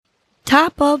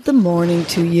Top of the morning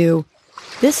to you.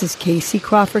 This is Casey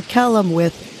Crawford Kellum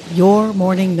with Your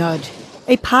Morning Nudge,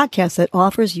 a podcast that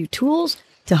offers you tools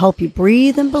to help you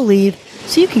breathe and believe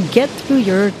so you can get through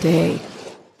your day.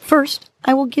 First,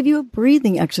 I will give you a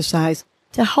breathing exercise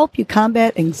to help you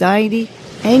combat anxiety,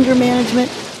 anger management,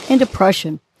 and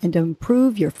depression, and to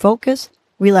improve your focus,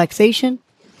 relaxation,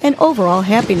 and overall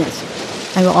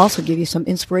happiness. I will also give you some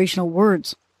inspirational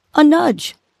words, a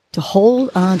nudge, to hold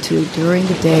on to during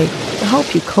the day to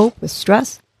help you cope with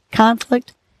stress,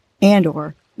 conflict, and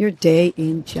or your day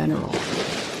in general.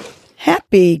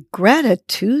 Happy Gratitude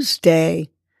Tuesday.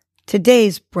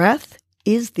 Today's breath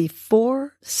is the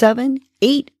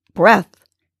 4-7-8 breath,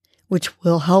 which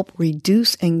will help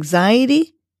reduce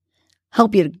anxiety,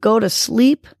 help you to go to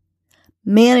sleep,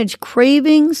 manage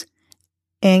cravings,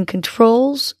 and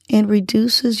controls and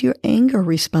reduces your anger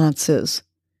responses.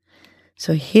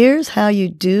 So here's how you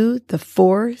do the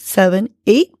 4-7-8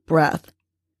 breath.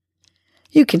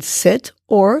 You can sit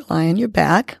or lie on your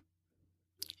back.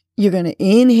 You're going to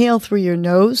inhale through your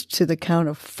nose to the count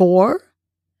of 4.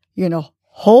 You're going to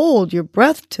hold your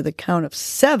breath to the count of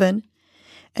 7.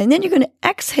 And then you're going to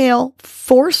exhale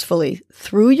forcefully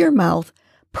through your mouth,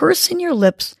 pursing your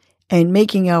lips and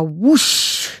making a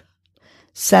whoosh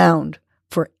sound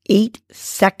for 8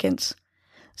 seconds.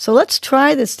 So let's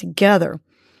try this together.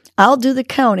 I'll do the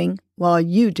counting while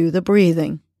you do the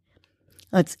breathing.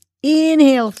 Let's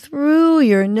inhale through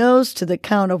your nose to the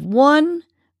count of 1,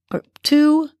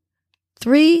 2,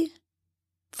 3,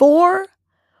 4.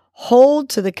 Hold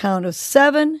to the count of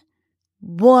 7.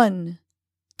 1,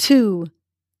 2,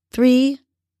 3,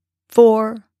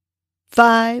 4,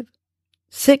 5,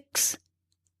 6,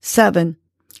 7.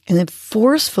 And then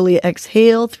forcefully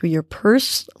exhale through your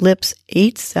pursed lips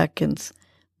 8 seconds.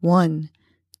 1,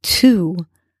 2,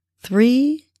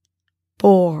 3,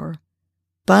 4,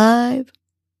 5,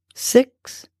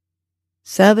 6,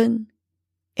 7,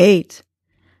 8.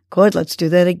 Good. Let's do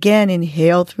that again.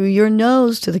 Inhale through your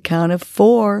nose to the count of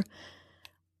 4.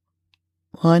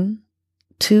 1,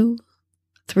 2,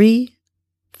 3,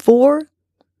 4.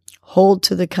 Hold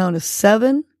to the count of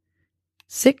 7,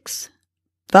 6,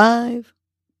 5,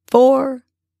 4,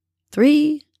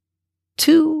 3,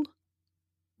 2,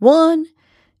 1.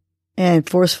 And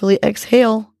forcefully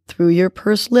exhale through your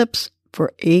pursed lips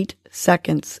for 8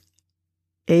 seconds.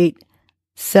 8,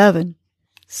 7,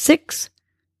 6,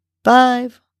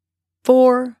 5,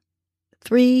 4,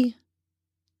 3,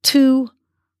 2,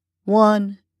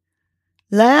 1.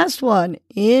 Last one.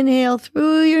 Inhale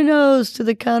through your nose to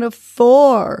the count of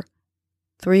 4,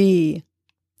 3,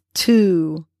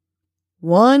 2,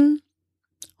 1.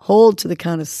 Hold to the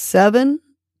count of 7,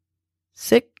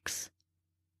 6,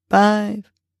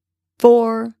 5,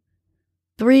 4,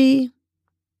 3,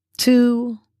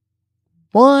 2,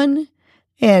 1.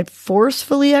 And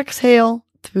forcefully exhale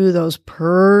through those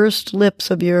pursed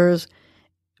lips of yours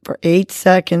for 8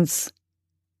 seconds.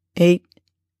 8,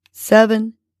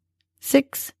 7,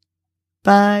 6,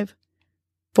 5,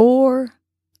 4,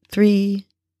 3,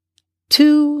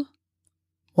 2,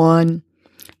 1.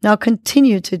 Now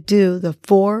continue to do the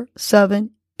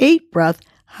 4-7-8 breath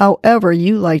however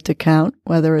you like to count,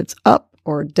 whether it's up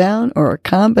or down or a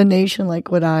combination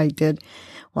like what I did,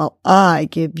 while I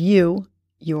give you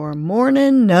your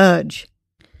morning nudge.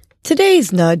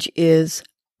 Today's nudge is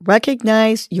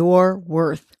recognize your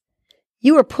worth.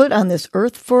 You are put on this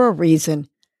earth for a reason.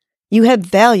 You have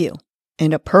value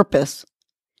and a purpose.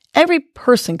 Every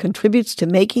person contributes to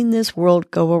making this world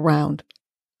go around.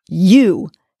 You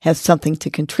have something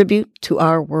to contribute to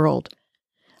our world.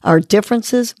 Our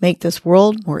differences make this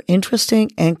world more interesting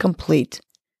and complete.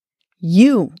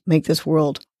 You make this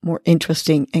world more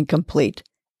interesting and complete.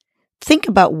 Think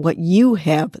about what you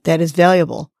have that is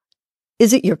valuable.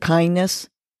 Is it your kindness,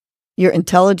 your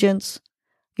intelligence,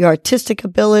 your artistic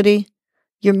ability,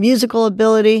 your musical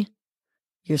ability,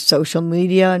 your social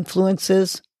media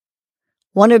influences,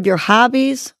 one of your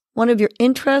hobbies, one of your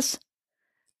interests?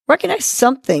 Recognize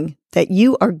something that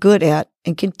you are good at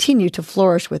and continue to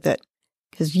flourish with it,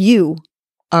 because you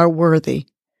are worthy.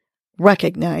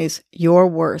 Recognize your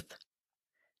worth.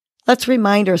 Let's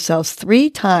remind ourselves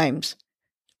 3 times.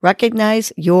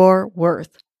 Recognize your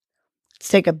worth. Let's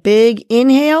take a big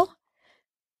inhale,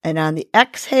 and on the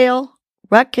exhale,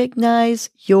 recognize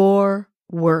your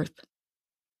worth.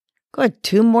 Good.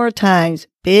 2 more times.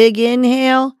 Big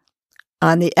inhale.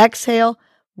 On the exhale,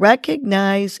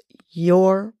 recognize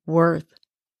your worth.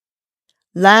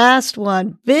 Last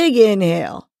one. Big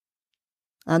inhale.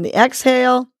 On the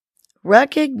exhale,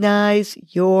 recognize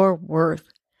your worth.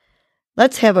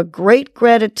 Let's have a great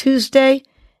Gratitude Tuesday,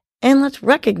 and let's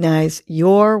recognize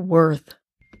your worth.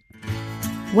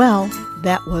 Well,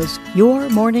 That was your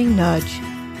morning nudge.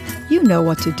 You know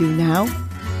what to do now.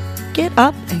 Get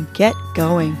up and get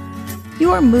going.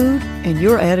 Your mood and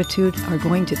your attitude are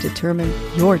going to determine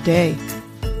your day.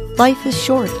 Life is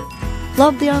short.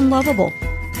 Love the unlovable.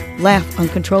 Laugh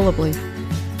uncontrollably.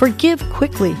 Forgive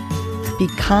quickly. Be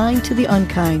kind to the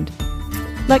unkind.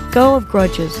 Let go of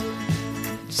grudges.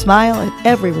 Smile at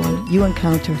everyone you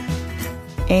encounter.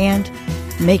 And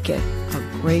make it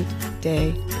a great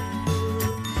day.